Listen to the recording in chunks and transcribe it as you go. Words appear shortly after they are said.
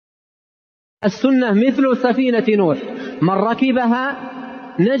السنة مثل سفينة نوح، من ركبها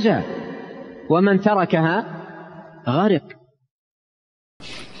نجا ومن تركها غرق.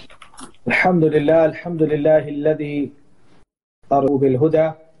 الحمد لله الذي أرسله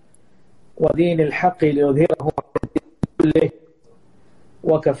بالهدى ودين الحق ليظهره على الدين كله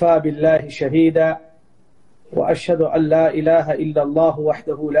وكفى بالله شهيدا وأشهد أن لا إله إلا الله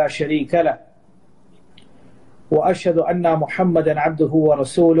وحده لا شريك له وأشهد أن محمدا عبده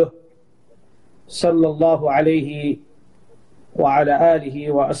ورسوله صلى الله عليه وعلى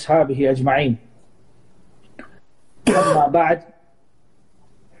آله وأصحابه أجمعين. أما بعد,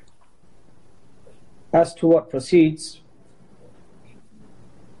 as to what proceeds,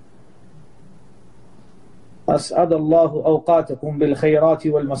 أسعد الله أوقاتكم بالخيرات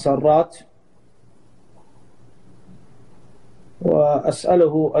والمسرات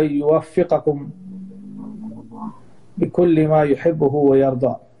وأسأله أن يوفقكم بكل ما يحبه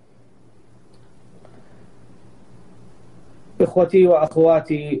ويرضى. إخوتي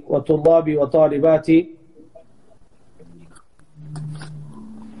وأخواتي وطلابي وطالباتي،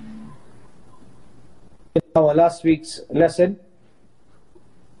 in our last week's lesson,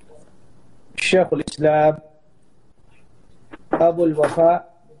 Shaykh al-Islam Abu al-Wafa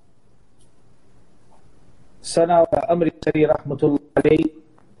al-ḥadīth Amritsarī rahmatullah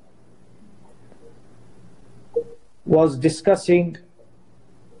was discussing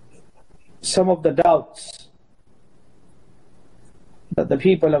some of the doubts that the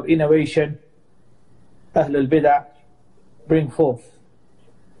people of innovation, Ahlul Bid'ah, bring forth.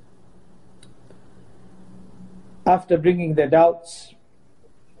 After bringing their doubts,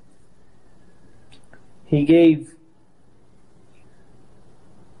 he gave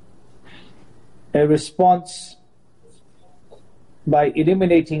a response by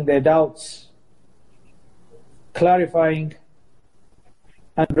eliminating their doubts, clarifying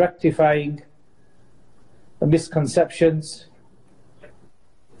and rectifying the misconceptions,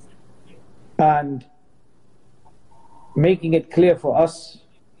 and making it clear for us,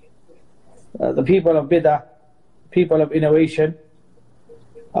 the people of bid'ah, people of innovation,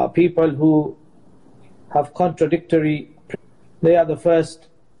 are people who have contradictory. They are the first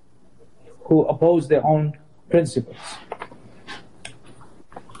who oppose their own principles.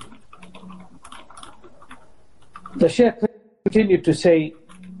 The Shaykh continued to say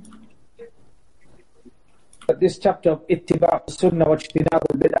that this chapter of Ittibā' al-Sunnah wa ijtināb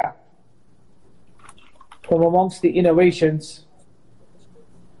al-Bid'ah, from amongst the innovations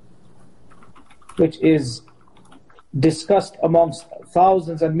which is discussed amongst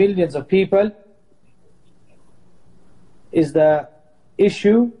thousands and millions of people, is the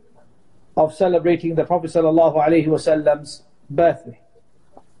issue of celebrating the Prophet ﷺ's birthday.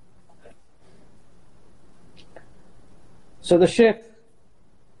 So the Shaykh,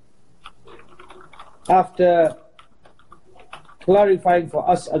 after clarifying for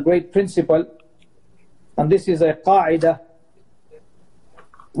us a great principle, and this is a qa'idah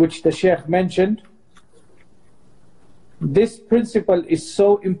which the Shaykh mentioned, this principle is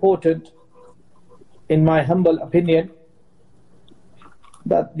so important, in my humble opinion,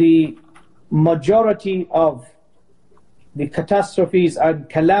 that the majority of the catastrophes and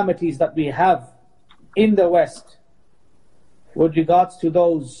calamities that we have in the West with regards to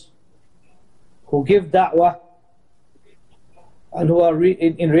those who give da'wah and who are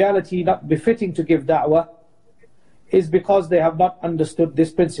in reality not befitting to give da'wah, is because they have not understood this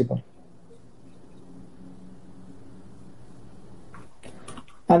principle.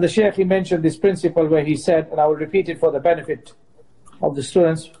 And the Shaykh, he mentioned this principle where he said, and I will repeat it for the benefit of the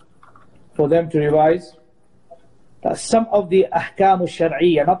students, for them to revise, that some of the ahkam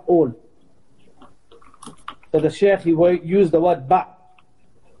al-shar'iyya, not all. So the Shaykh, he used the word ba'd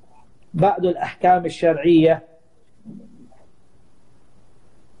al-ahkam al-shar'iyya,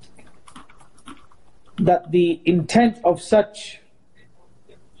 that the intent of such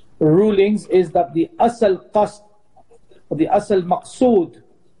rulings is that the asal qasd, or the asal maqsood,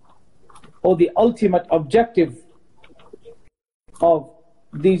 or the ultimate objective of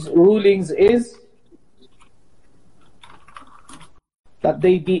these rulings is that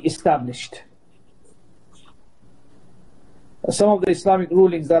they be established. Some of the Islamic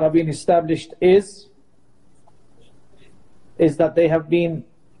rulings that have been established is that they have been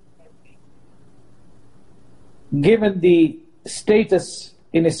given the status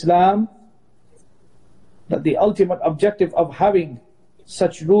in Islam, that the ultimate objective of having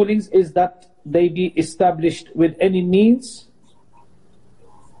such rulings is that they be established with any means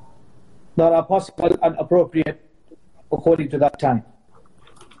that are possible and appropriate according to that time.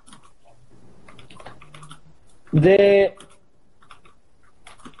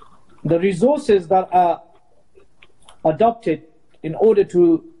 the resources that are adopted in order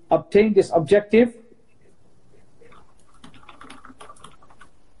to obtain this objective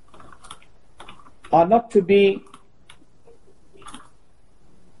are not to be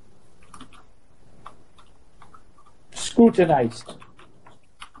scrutinized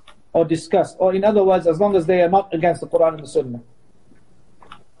or discussed, or in other words, as long as they are not against the Quran and the Sunnah.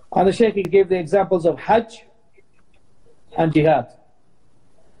 And the Shaykh gave the examples of Hajj and Jihad.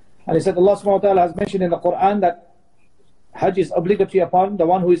 And he said Allah subhanahu wa ta'ala has mentioned in the Quran that Hajj is obligatory upon the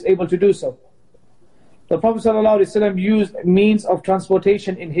one who is able to do so. The Prophet sallallahu alaihi wasallam used means of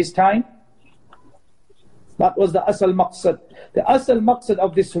transportation in his time. That was the asal maqsad. The asal maqsad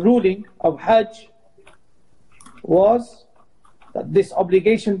of this ruling of Hajj was that this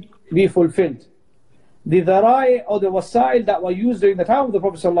obligation be fulfilled. The dhara'i or the wasa'il that were used during the time of the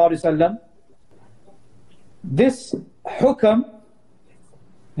Prophet ﷺ, this hukam,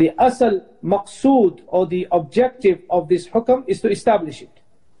 the asal maqsood or the objective of this hukam is to establish it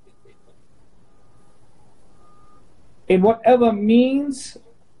in whatever means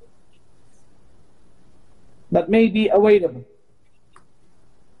that may be available.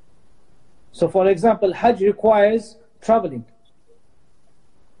 So for example, Hajj requires traveling.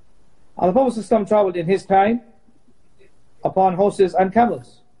 And the Prophet ﷺ traveled in his time upon horses and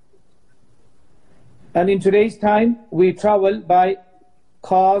camels. And in today's time, we travel by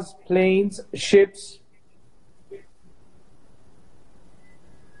cars, planes, ships.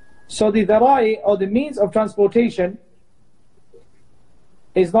 So the dhara'i or the means of transportation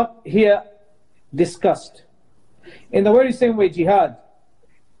is not here discussed. In the very same way, jihad.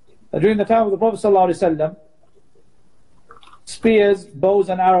 During the time of the Prophet ﷺ, spears, bows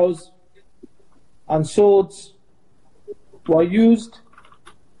and arrows and swords were used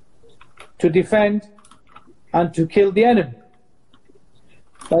to defend and to kill the enemy.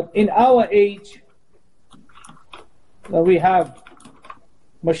 But in our age, we have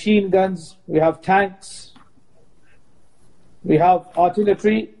machine guns, we have tanks, we have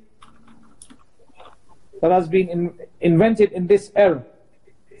artillery that has been invented in this era.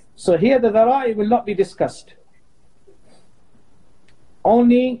 So here the dhara'i will not be discussed.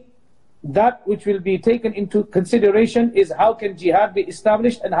 Only that which will be taken into consideration is how can jihad be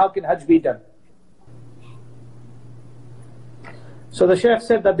established and how can Hajj be done. So the Shaykh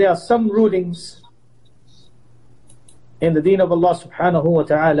said that there are some rulings in the deen of Allah subhanahu wa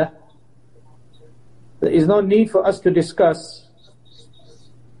ta'ala. There is no need for us to discuss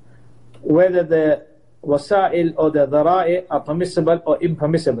whether the wasa'il or the dhara'i are permissible or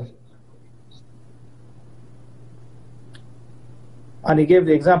impermissible. And he gave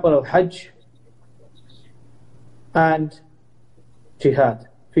the example of Hajj and Jihad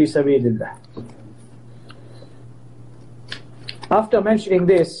fi sabilillah. After mentioning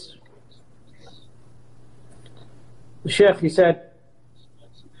this, the Shaykh, he said,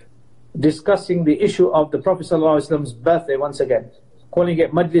 discussing the issue of the Prophet ﷺ's birthday once again, calling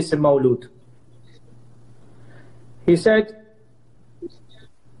it Majlis al-Mawlud. He said,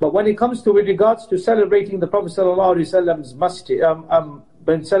 but when it comes to with regards to celebrating the Prophet ﷺ's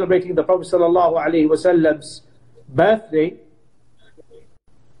when celebrating the Prophet ﷺ's birthday,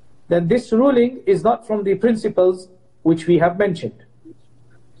 then this ruling is not from the principles which we have mentioned.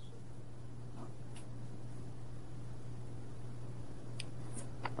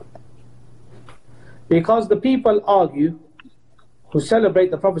 Because the people argue who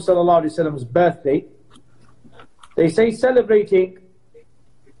celebrate the Prophet ﷺ's birthday, they say celebrating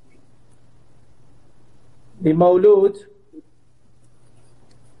the Mawlud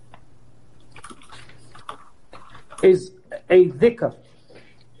is a dhikr,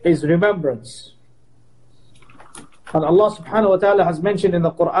 is remembrance. And Allah subhanahu wa ta'ala has mentioned in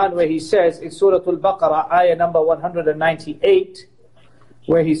the Quran where He says in Surah Al-Baqarah, ayah number 198,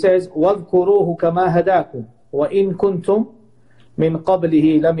 where He says, وَاذْكُرُوهُ كَمَا هَدَاكُمْ وَإِن كُنْتُمْ مِنْ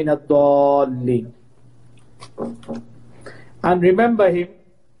قَبْلِهِ لَمِنَ الضَّالِّينَ. And remember Him,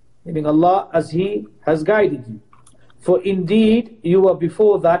 meaning Allah, as He has guided you. For indeed you were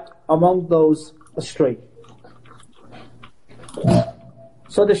before that among those astray.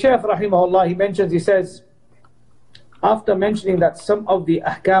 So the Shaykh rahimahullah, he mentions, he says, after mentioning that some of the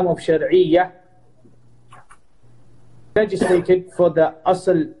ahkam of Shari'iyah legislated for the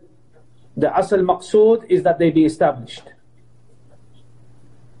asal maqsood is that they be established.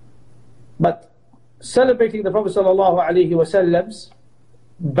 But celebrating the Prophet sallallahu alaihi wasallam's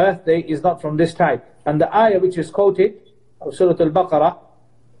birthday is not from this type. And the ayah which is quoted of Surah Al-Baqarah,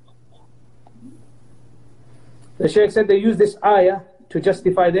 the Shaykh said they use this ayah to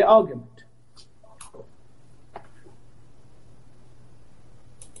justify their argument.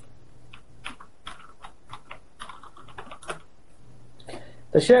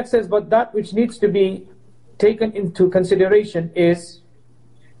 The Shaykh says, but that which needs to be taken into consideration is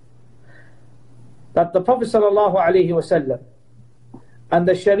that the Prophet ﷺ and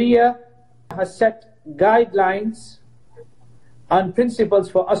the Sharia has set guidelines and principles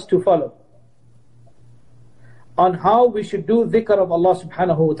for us to follow on how we should do dhikr of Allah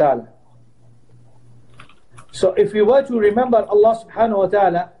subhanahu wa ta'ala. So if we were to remember Allah subhanahu wa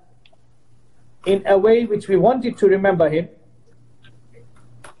ta'ala in a way which we wanted to remember Him,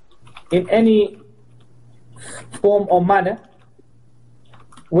 in any form or manner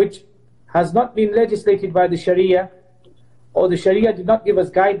which has not been legislated by the Sharia, or the Sharia did not give us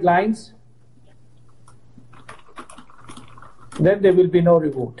guidelines, then there will be no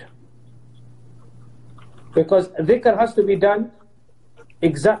reward. Because dhikr has to be done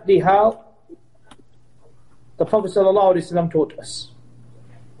exactly how the Prophet ﷺ taught us.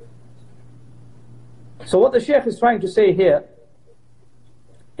 So what the Shaykh is trying to say here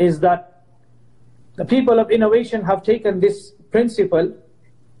is that the people of innovation have taken this principle,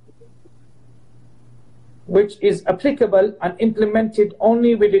 which is applicable and implemented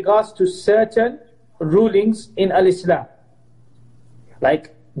only with regards to certain rulings in al-Isla,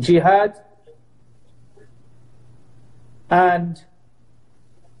 like jihad and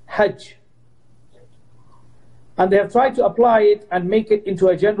hajj. And they have tried to apply it and make it into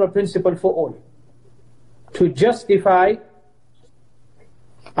a general principle for all, to justify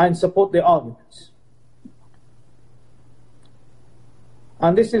and support their arguments.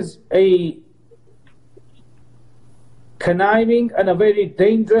 And this is a conniving and a very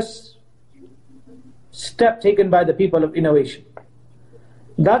dangerous step taken by the people of innovation.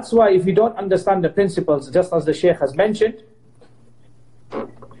 That's why if you don't understand the principles, just as the Shaykh has mentioned,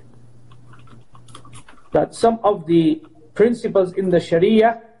 that some of the principles in the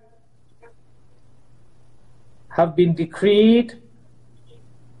Sharia have been decreed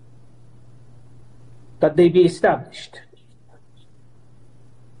that they be established.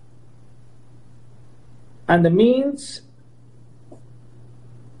 And the means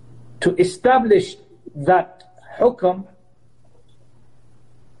to establish that hukm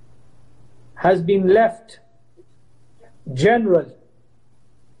has been left general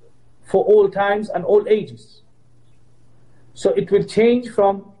for all times and all ages. So it will change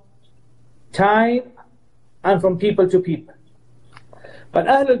from time and from people to people. But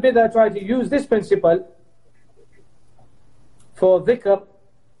Ahlul Bidah try to use this principle for dhikr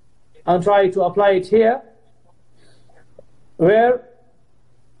and try to apply it here, where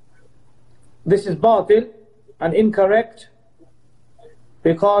this is batil and incorrect,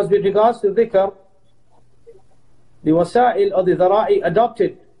 because with regards to dhikr, the wasa'il or the dhara'i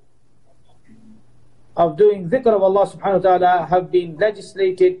adopted of doing dhikr of Allah subhanahu wa ta'ala have been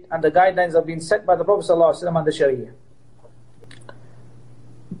legislated, and the guidelines have been set by the Prophet sallallahu alaihi wasallam and the Sharia.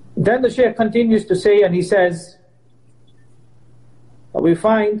 Then the Shaykh continues to say, and he says that we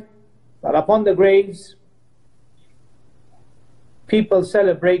find that upon the graves people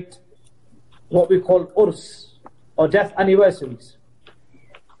celebrate what we call urs, or death anniversaries.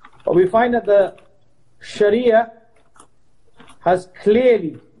 But we find that the Sharia has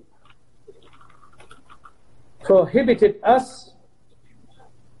clearly prohibited us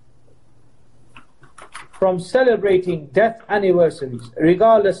from celebrating death anniversaries,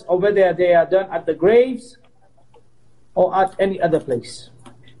 regardless of whether they are done at the graves or at any other place.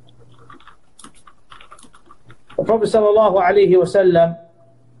 The Prophet ﷺ,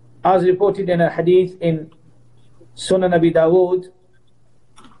 as reported in al-Hadith in Sunan Abi Dawood,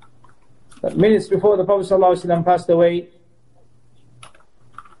 that minutes before the Prophet ﷺ passed away,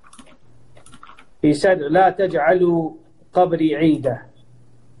 he said, "La taj'alu qabri 'eeda,"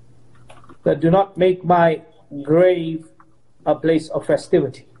 that do not make my grave a place of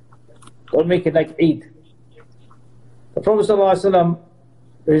festivity. Don't make it like Eid. The Prophet ﷺ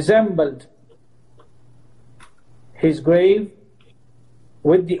resembled his grave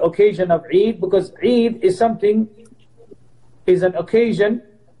with the occasion of Eid, because Eid is an occasion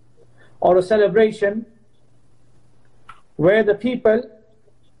or a celebration where the people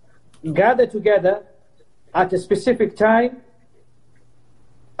gather together at a specific time,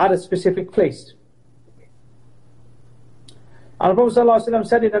 at a specific place. And the Prophet ﷺ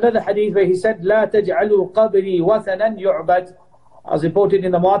said in another hadith where he said, "La taj'alu qabri wathanan yu'bad," as reported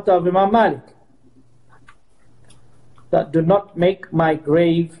in the Muwatta of Imam Malik, that do not make my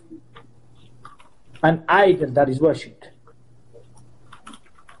grave an idol that is worshipped.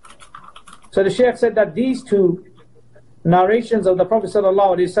 So the Shaykh said that these two narrations of the Prophet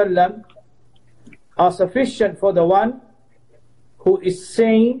ﷺ are sufficient for the one who is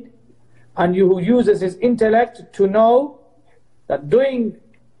sane and who uses his intellect to know that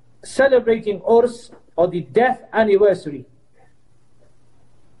celebrating urs, or the death anniversary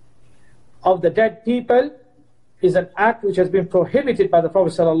of the dead people, is an act which has been prohibited by the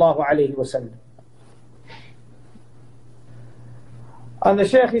Prophet sallallahu alaihi wasallam. And the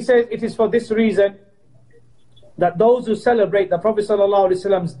Shaykh, he says, it is for this reason that those who celebrate the Prophet sallallahu alaihi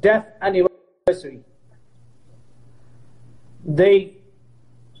wasallam's death anniversary, they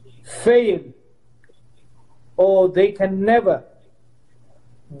fail, or they can never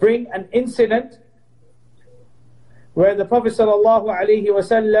bring an incident where the Prophet sallallahu alaihi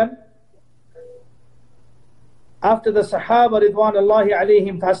wasallam, after the Sahaba ridwanullahi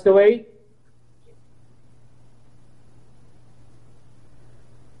alayhim passed away,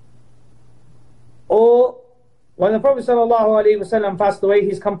 or when the Prophet sallallahu alaihi wasallam passed away,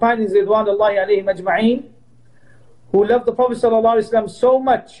 his companions ridwanullahi alayhim ajma'een, who loved the Prophet sallallahu alaihi wasallam so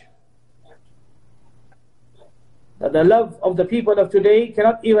much that the love of the people of today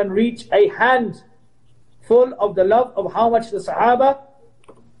cannot even reach a handful of the love of how much the Sahaba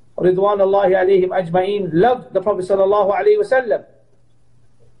ridwanullahi alayhim ajma'een loved the Prophet sallallahu alaihi wasallam,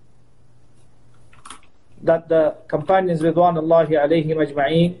 that the companions ridwanullahi alayhim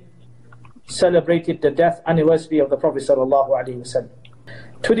ajma'een celebrated the death anniversary of the Prophet sallallahu alaihi wasallam,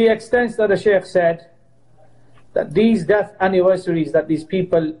 to the extent that the Shaykh said that these death anniversaries that these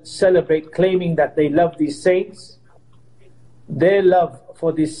people celebrate, claiming that they love these saints, their love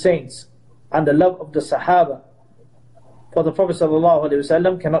for these saints and the love of the Sahaba for the Prophet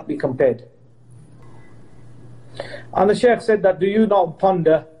ﷺ cannot be compared. And the Shaykh said that, do you not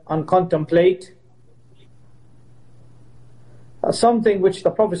ponder and contemplate something which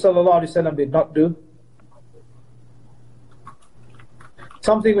the Prophet ﷺ did not do,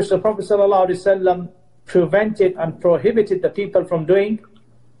 something which the Prophet ﷺ prevented and prohibited the people from doing,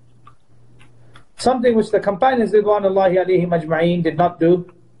 something which the companions ridwanullahi alayhim ajma'een did not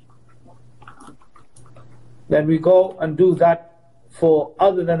do, then we go and do that for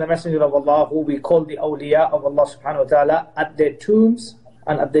other than the Messenger of Allah, who we call the awliya of Allah subhanahu wa ta'ala, at their tombs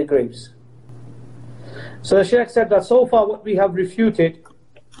and at their graves. So the Shaykh said that so far what we have refuted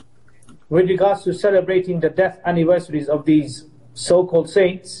with regards to celebrating the death anniversaries of these so-called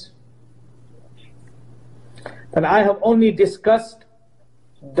saints, and I have only discussed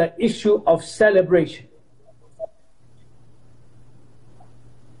the issue of celebration.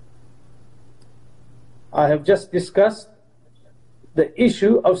 I have just discussed the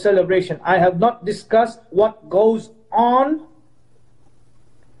issue of celebration. I have not discussed what goes on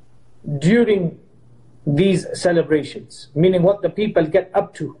during these celebrations, meaning what the people get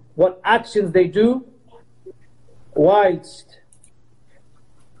up to, what actions they do whilst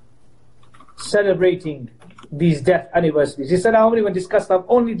celebrating these death anniversaries. He said, I haven't even discussed, I've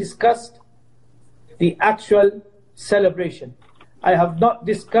only discussed the actual celebration. I have not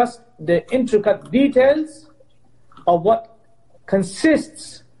discussed the intricate details of what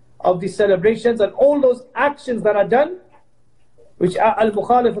consists of these celebrations and all those actions that are done, which are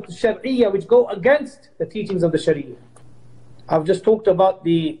al-mukhalafatu al-shar'iyya, which go against the teachings of the Sharia. I've just talked about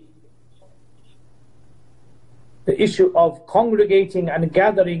the issue of congregating and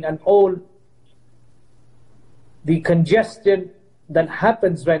gathering and all the congestion that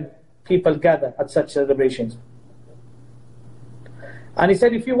happens when people gather at such celebrations. And he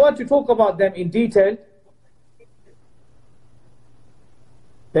said, if you want to talk about them in detail,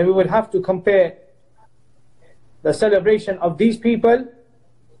 then we would have to compare the celebration of these people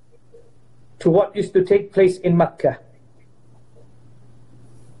to what used to take place in Mecca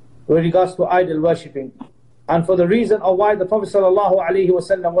with regards to idol worshipping, and for the reason of why the Prophet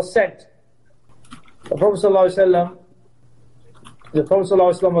ﷺ was sent. The Prophet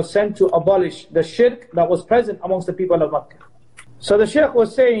ﷺ was sent to abolish the shirk that was present amongst the people of Mecca. So the Shaykh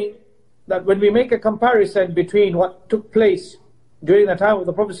was saying that when we make a comparison between what took place during the time of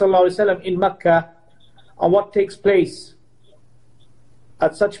the Prophet ﷺ in Mecca and what takes place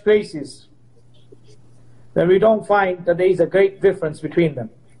at such places, then we don't find that there is a great difference between them.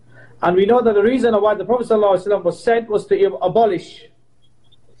 And we know that the reason why the Prophet ﷺ was sent was to abolish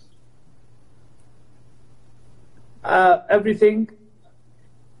everything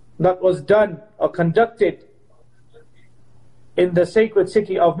that was done or conducted in the sacred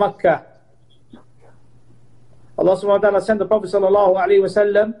city of Mecca. Allah subhanahu wa ta'ala sent the Prophet sallallahu alaihi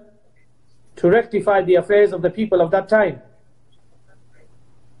wasallam to rectify the affairs of the people of that time.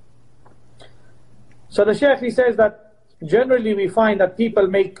 So the Shaykh, he says that generally we find that people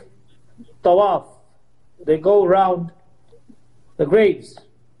make tawaf, they go around the graves.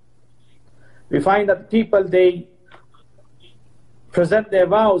 We find that people, they present their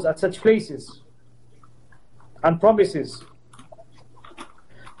vows at such places and promises.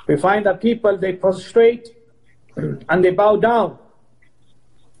 we find that people, they prostrate and they bow down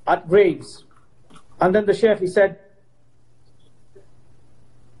at graves. And then the Shaykh, he said,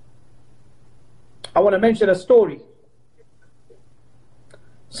 I want to mention a story,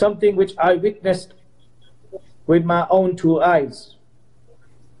 something which I witnessed with my own two eyes.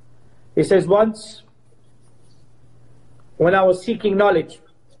 He says, once when I was seeking knowledge,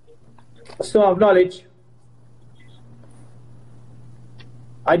 a stone of knowledge,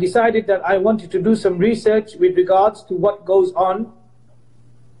 I decided that I wanted to do some research with regards to what goes on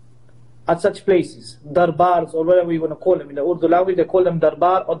at such places, darbars or whatever you want to call them. In the Urdu language they call them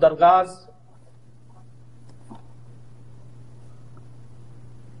darbar or dargahs.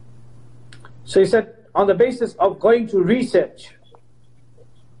 So he said, on the basis of going to research,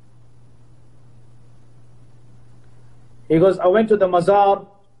 he goes, I went to the mazar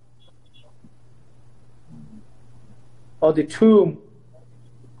or the tomb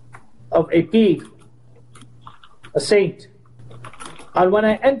of a pir, a saint. And when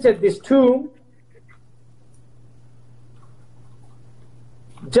I entered this tomb,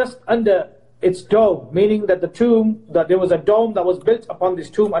 just under its dome, meaning that the tomb, that there was a dome that was built upon this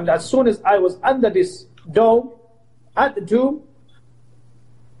tomb, and as soon as I was under this dome, at the tomb,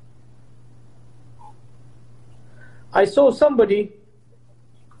 I saw somebody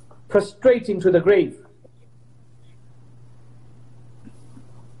prostrating to the grave.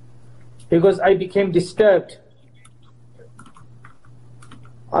 Because I became disturbed.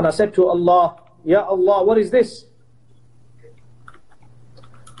 And I said to Allah, Ya Allah, what is this?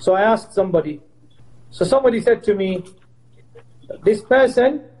 So I asked somebody. So somebody said to me, this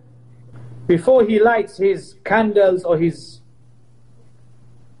person, before he lights his candles or his,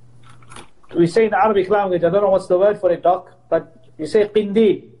 we say in Arabic language, I don't know what's the word for it, Doc, but you say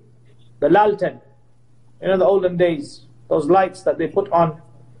qindi, the lantern. You know, the olden days, those lights that they put on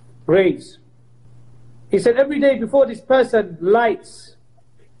graves. He said every day before this person lights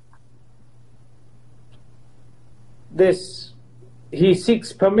this, he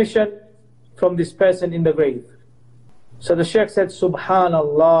seeks permission from this person in the grave. So the Shaykh said,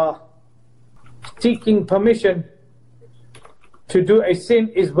 Subhanallah, seeking permission to do a sin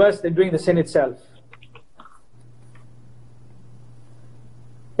is worse than doing the sin itself.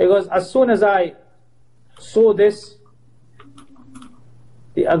 Because as soon as I saw this,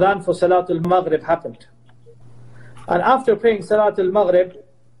 the adhan for Salatul Maghrib happened. And after praying Salatul Maghrib,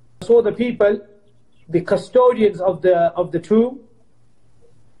 I saw the people, the custodians of the tomb,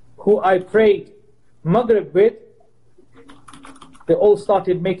 who I prayed Maghrib with, they all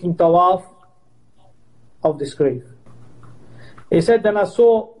started making tawaf of this grave. He said, then I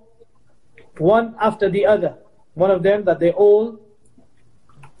saw one after the other, one of them, that they all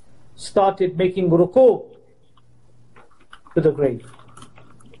started making ruku to the grave.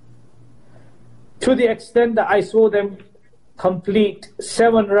 To the extent that I saw them complete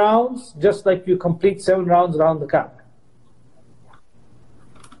 7 rounds, just like you complete 7 rounds around the Kaaba.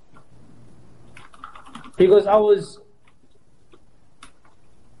 Because I was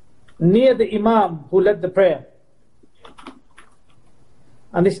near the Imam who led the prayer.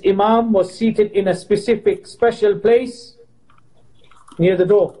 And this Imam was seated in a specific, special place near the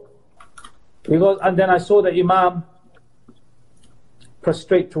door. And then I saw the Imam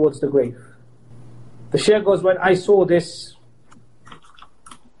prostrate towards the grave. The Shaykh goes, when I saw this,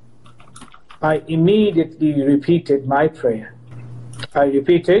 I immediately repeated my prayer. I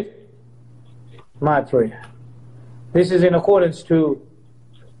repeated my prayer. This is in accordance to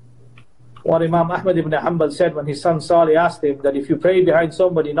what Imam Ahmad ibn Hanbal said when his son Salih asked him that if you pray behind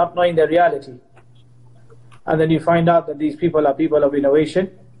somebody not knowing their reality, and then you find out that these people are people of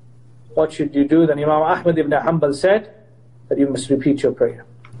innovation, what should you do? Then Imam Ahmad ibn Hanbal said that you must repeat your prayer.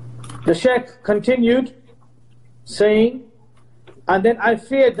 The Shaykh continued saying, and then I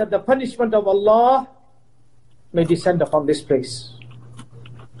feared that the punishment of Allah may descend upon this place.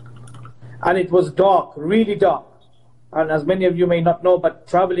 And it was dark, really dark. And as many of you may not know, but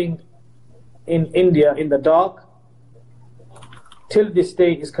traveling in India in the dark till this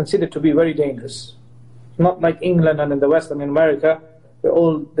day is considered to be very dangerous. Not like England and in the West and in America,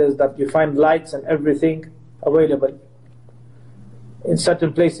 where there's that you find lights and everything available. In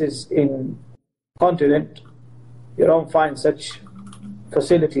certain places in the continent, you don't find such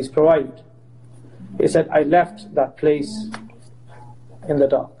facilities provided. He said, I left that place in the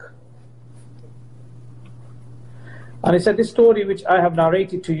dark. And he said, this story which I have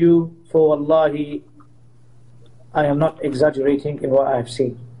narrated to you, for Wallahi, I am not exaggerating in what I have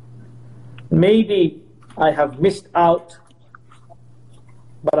seen. Maybe I have missed out,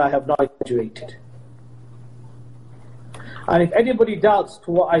 but I have not exaggerated. And if anybody doubts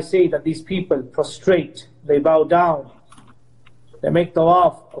to what I say, that these people prostrate, they bow down, they make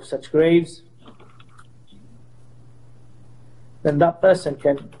tawaf of such graves, then that person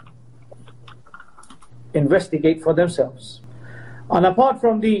can investigate for themselves. And apart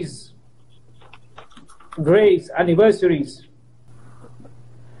from these graves, anniversaries,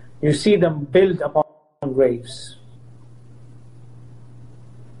 you see them build upon graves.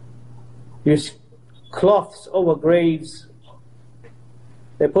 You see cloths over graves.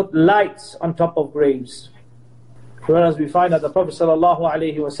 They put lights on top of graves. Whereas we find that the Prophet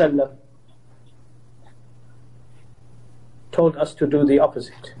ﷺ told us to do the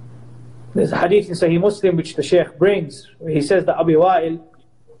opposite. There's a hadith in Sahih Muslim which the Shaykh brings, where he says that Abu Wa'il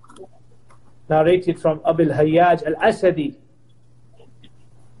narrated from Abu al-Hayyaj al-Asadi,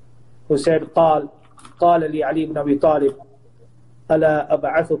 who said, قال لي علي بن أبي طالب ألا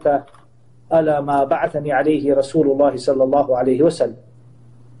أبعثك ألا ما بعثني عليه رسول الله صلى الله عليه وسلم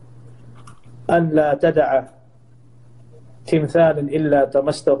أن لا تدع تمثال إلا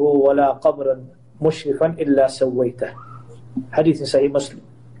تمسته ولا قبرا مشرفا إلا سويته. Hadith in Sahih Muslim.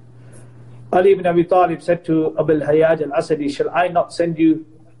 Ali ibn Abi Talib said to Abu al-Hayyaj al-Asadi, shall I not send you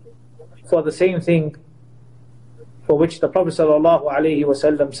for the same thing for which the Prophet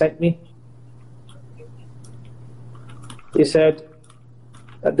ﷺ sent me? He said,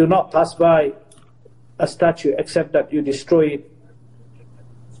 do not pass by a statue except that you destroy it,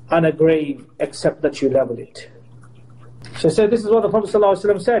 and a grave except that you level it. So he said, this is what the Prophet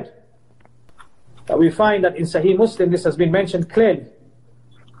ﷺ said. That we find that in Sahih Muslim this has been mentioned clearly,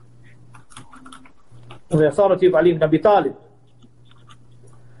 on the authority of Ali ibn Abi Talib.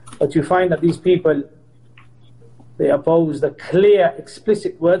 But you find that these people, they oppose the clear,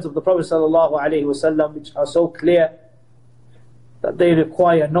 explicit words of the Prophet ﷺ, which are so clear that they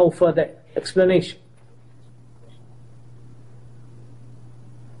require no further explanation.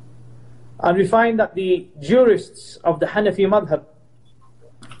 And we find that the jurists of the Hanafi Madhhab,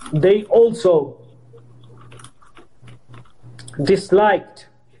 they also disliked,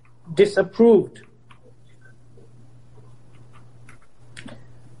 disapproved,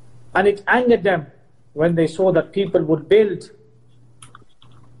 and it angered them when they saw that people would build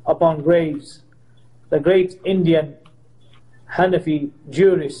upon graves. The great Indian Hanafi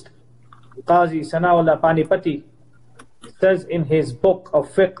jurist Qazi SanāʾAllāh Panipati says in his book of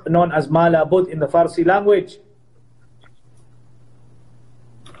fiqh known as Mala Bud in the Farsi language,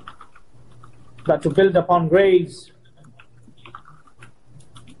 that to build upon graves,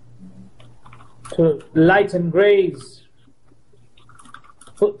 to lighten graves,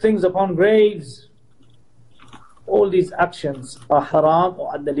 put things upon graves, all these actions are haram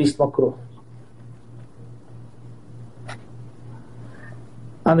or at the least makruh.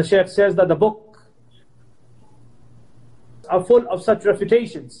 And the Shaykh says that the book are full of such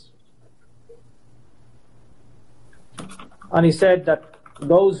refutations. And he said that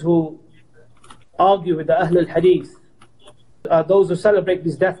those who argue with the al-Hadith are those who celebrate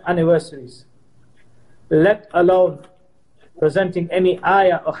these death anniversaries, let alone presenting any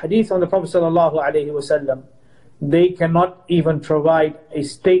ayah or hadith on the Prophet ﷺ, they cannot even provide a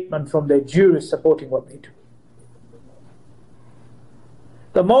statement from their jurists supporting what they do.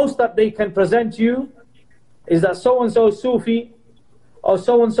 The most that they can present you is that so-and-so Sufi or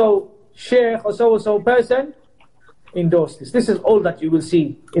so-and-so Shaykh or so-and-so person endorsed this. This is all that you will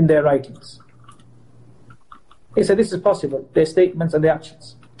see in their writings. He said this is possible, their statements and their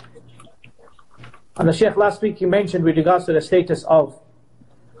actions. And the Shaykh last week he mentioned with regards to the status of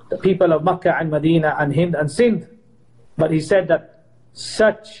the people of Makkah and Medina and Hind and Sindh. But he said that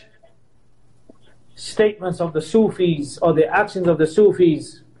such statements of the Sufis or the actions of the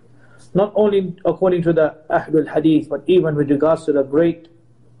Sufis, not only according to the al-Hadith, but even with regards to the great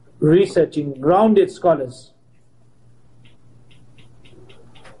researching, grounded scholars,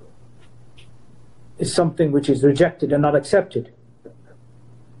 is something which is rejected and not accepted.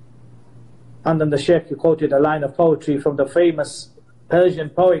 And then the Shaykh quoted a line of poetry from the famous Persian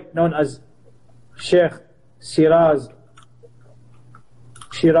poet known as Shaykh Shiraz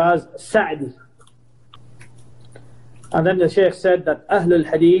Sa'di. And then the Shaykh said that Ahlul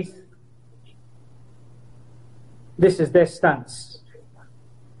Hadith, this is their stance.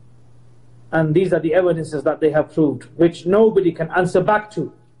 And these are the evidences that they have proved, which nobody can answer back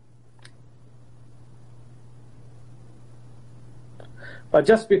to. But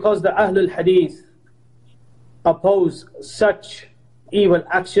just because the Ahlul Hadith oppose such evil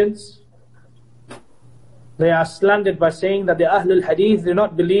actions, they are slandered by saying that the Ahlul Hadith do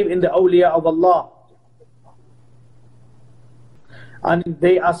not believe in the awliya of Allah. And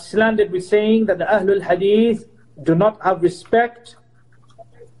they are slandered with saying that the Ahlul Hadith do not have respect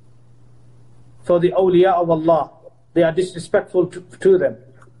for the awliya of Allah. They are disrespectful to them.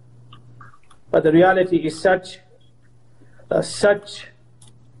 But the reality is such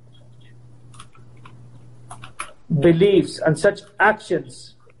beliefs and such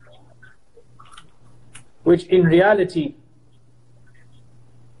actions, which in reality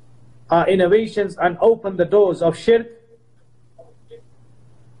are innovations and open the doors of shirk,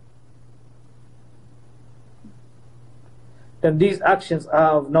 then these actions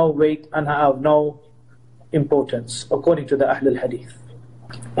have no weight and have no importance, according to the al-Hadith.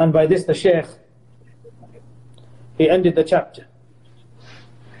 And by this the Shaykh, he ended the chapter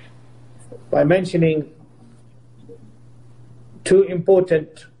by mentioning two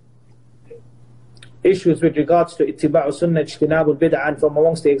important issues with regards to ittiba'u sunnah, ijtinabul bid'ah, and from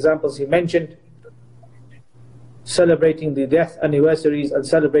amongst the examples he mentioned, celebrating the death anniversaries and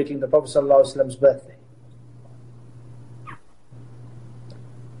celebrating the Prophet ﷺ's birthday.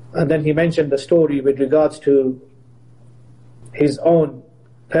 And then he mentioned the story with regards to his own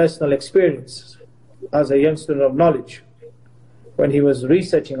personal experience as a young student of knowledge. When he was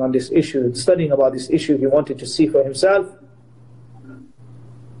researching on this issue, studying about this issue, he wanted to see for himself.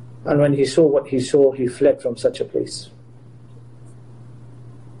 And when he saw what he saw, he fled from such a place.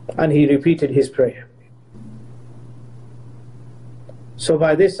 And he repeated his prayer. So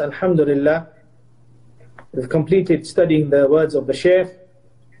by this, alhamdulillah, we've completed studying the words of the Shaykh.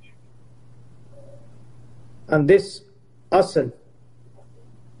 And this asl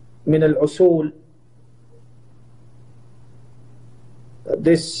min al-usul,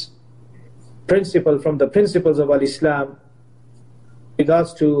 this principle from the principles of al-Islam,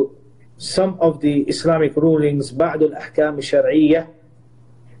 regards to some of the Islamic rulings, ba'd al-ahkam al-shar'iyyah,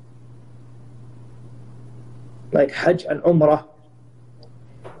 like Hajj and Umrah,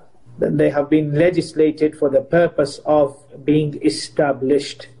 then they have been legislated for the purpose of being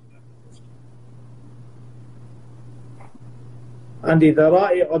established. And the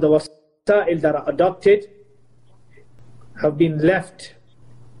dhara'i or the wasa'il that are adopted have been left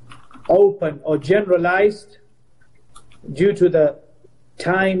open or generalized due to the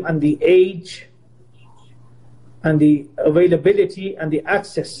time and the age and the availability and the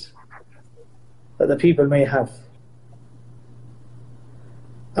access that the people may have.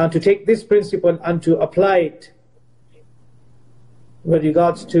 And to take this principle and to apply it with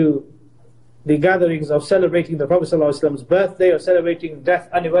regards to the gatherings of celebrating the Prophet ﷺ's birthday or celebrating death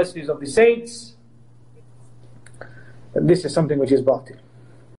anniversaries of the saints, and this is something which is batil.